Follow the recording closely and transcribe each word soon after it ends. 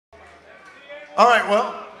All right,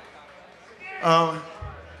 well,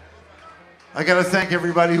 I got to thank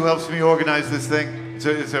everybody who helps me organize this thing. It's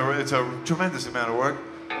a tremendous amount of work.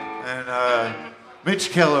 And Mitch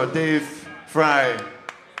Keller, Dave Fry,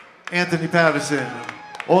 Anthony Patterson,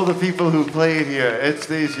 all the people who played here, Ed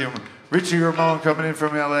Stasium, Richie Ramone coming in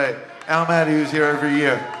from LA, Al Maddy, who's here every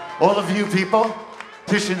year. All of you people,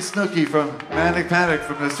 Tish and Snooky from Manic Panic,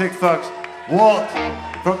 from the Sick Fucks, Walt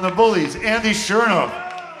from the Bullies, Andy Shernoff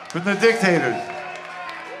from the Dictators,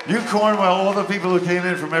 you Cornwell, all the people who came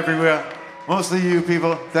in from everywhere, mostly you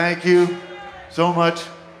people, thank you so much.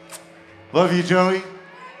 Love you, Joey.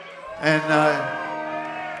 And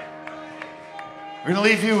we're gonna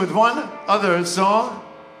leave you with one other song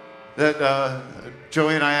that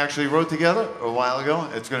Joey and I actually wrote together a while ago.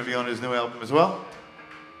 It's gonna be on his new album as well.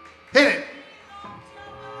 Hit it!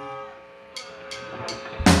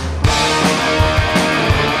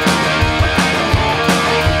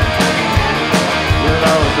 Well,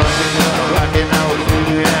 I was rocking, I was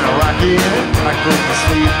moving and rocking. I couldn't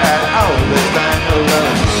sleep at all this time. Oh, I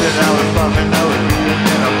was sitting, I was bumping, I was moving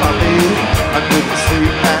and a puppy. I couldn't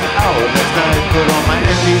sleep at all this time. Put on my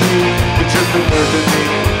MTV, it just diverted me.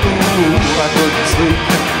 Ooh, I couldn't sleep.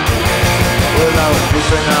 Well, I was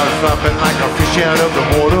moving, I was flopping like a fish out of the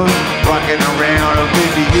water, rocking around, oh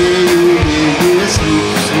baby, yeah, sleep,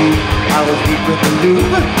 sleep. I was deep in the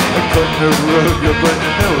loop, I couldn't have rode your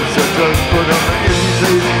button nose, so just put on my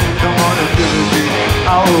MTV, come on and give it me.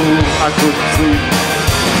 Oh, I couldn't sleep.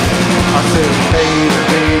 I said, baby,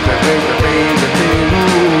 baby, baby, baby, baby,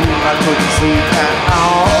 ooh, I couldn't sleep at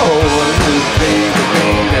all. Baby, baby,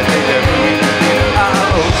 baby, baby, baby,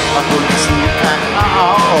 oh, I couldn't sleep at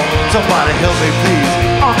all. Somebody help me, please.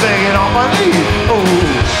 I'm begging on my knees. Oh,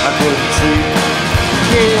 I couldn't sleep.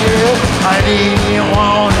 Yeah, I didn't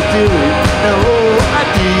want to do it. No, I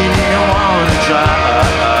didn't want to try.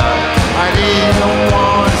 I didn't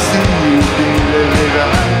want to see you, baby.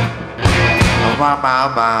 My, my,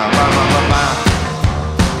 my, my, my, my, my.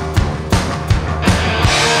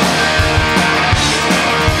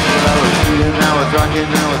 Well, I was feeling, I was rocking,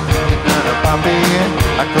 I was thinking, kind of popping.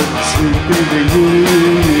 I couldn't sleep, baby,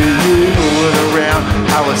 you were around.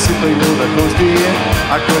 I was simply roller coasting.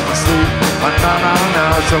 I couldn't sleep.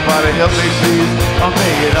 No, somebody help me, please. I'm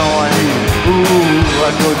begging on my knees. Ooh,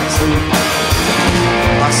 I couldn't sleep.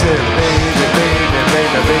 I said, baby, baby,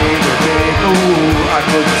 baby, baby, baby, ooh, I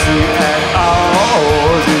couldn't sleep at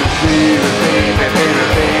all. Just baby, baby, baby,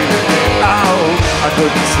 baby, baby, oh, I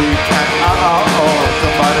couldn't sleep at all.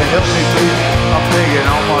 Somebody help me, please. I'm begging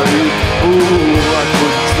on my knees. Ooh, I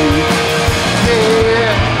couldn't sleep.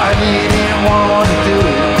 Yeah, I didn't want to do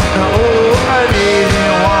it. No, I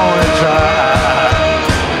didn't want to try.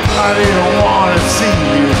 I didn't want to see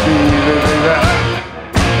you, baby, baby.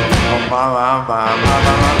 My, my, my, my,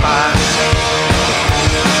 my, my.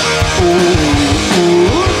 Ooh, ooh,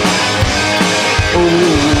 ooh,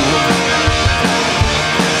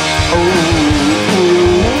 ooh, ooh.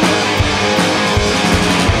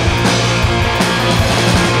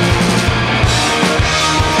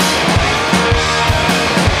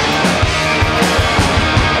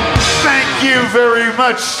 Thank you very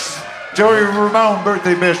much, Joey Ramone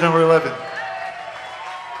Birthday Bash number 11.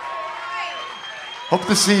 Hope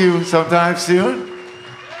to see you sometime soon.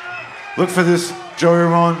 Look for this Joey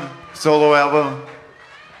Ramone solo album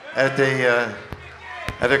at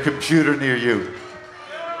a computer near you.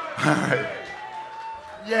 All right.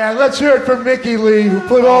 Yeah, let's hear it from Mickey Leigh, who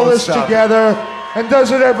put all this together and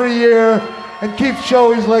does it every year and keeps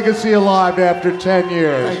Joey's legacy alive after 10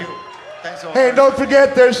 years. Thank you. Thanks all. Hey, and don't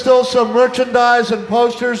forget, there's still some merchandise and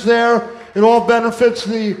posters there. It all benefits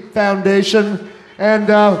the foundation. And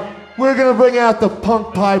we're going to bring out the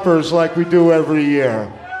Punk Pipers like we do every year.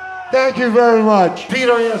 Thank you very much.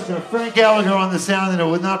 Peter Yester, Frank Gallagher on the sound, and it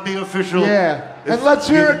would not be official. Yeah, and let's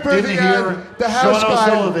hear it for the house guys.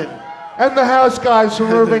 Sullivan. And the house guys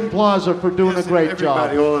from Irving Plaza for doing a great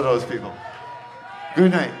everybody, job. all of those people.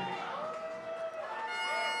 Good night.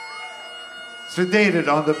 Sedated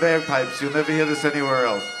on the bagpipes. You'll never hear this anywhere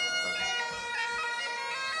else.